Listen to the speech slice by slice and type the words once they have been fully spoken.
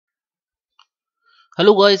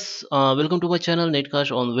Hello guys, welcome to my channel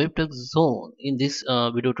NetCast on WebTech Zone. In this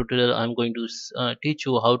video tutorial, I'm going to teach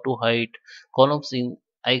you how to hide columns in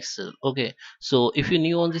Excel. Okay, so if you're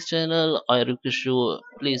new on this channel, I request you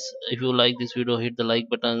please, if you like this video, hit the like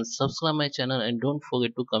button, subscribe my channel, and don't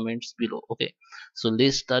forget to comments below. Okay, so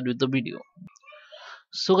let's start with the video.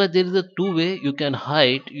 So guys, there is a two way you can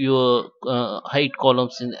hide your hide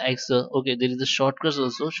columns in Excel. Okay, there is a shortcuts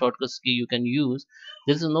also, shortcuts key you can use.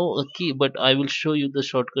 There is no key, but I will show you the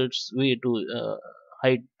shortcuts way to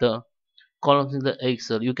hide the columns in the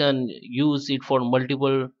Excel. You can use it for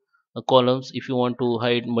multiple columns. If you want to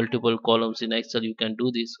hide multiple columns in Excel, you can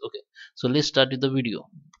do this. Okay, so let's start with the video.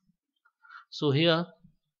 So here,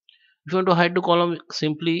 if you want to hide the column,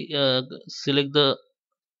 simply select the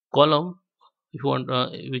column if you want,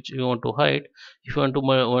 which you want to hide. If you want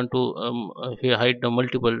to here hide the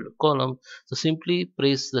multiple column, so simply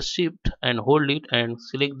press the shift and hold it and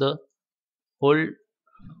select the hold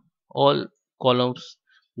all columns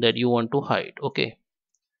that you want to hide. Okay,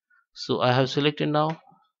 so I have selected now.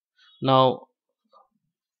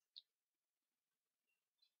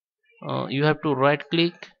 You have to right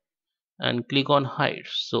click and click on hide,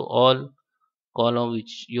 so all column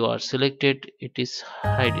which you are selected, it is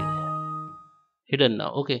hidden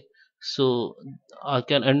now. Okay, so I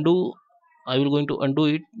can undo. I will going to undo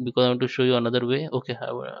it because I want to show you another way. Okay, have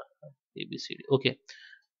a abcd. Okay,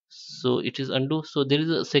 so it is undo. So there is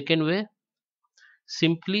a second way.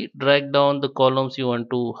 Simply drag down the columns you want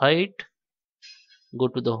to hide, go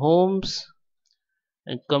to the homes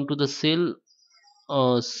and come to the cell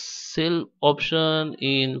option.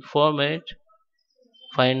 In format,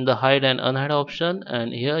 find the hide and unhide option,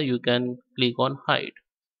 and here you can click on hide.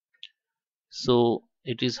 So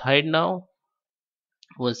it is hide now.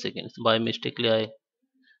 One second, by mistakenly I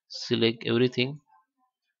select everything.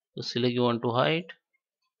 So select you want to hide,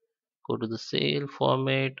 go to the cell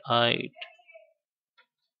format, hide.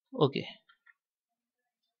 Okay,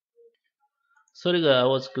 sorry guys, I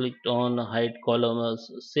was clicked on hide column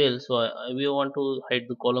as cell. So we want to hide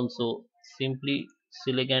the column, so simply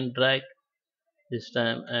select and drag this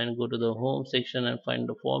time and go to the home section and find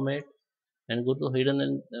the format and go to hidden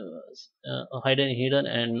and hide and hidden,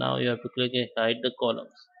 and now you have to click hide the columns.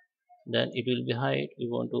 Then it will be hide. We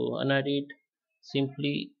want to unhide it,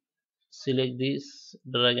 simply select this,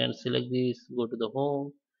 drag and select this, go to the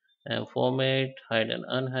home and format, hide and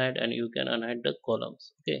unhide, and you can unhide the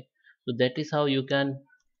columns. Okay, so that is how you can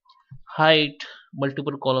hide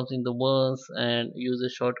multiple columns in the ones and use a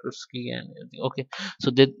shortcut key and everything. Okay,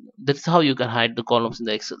 so that's how you can hide the columns in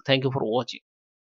the Excel. Thank you for watching.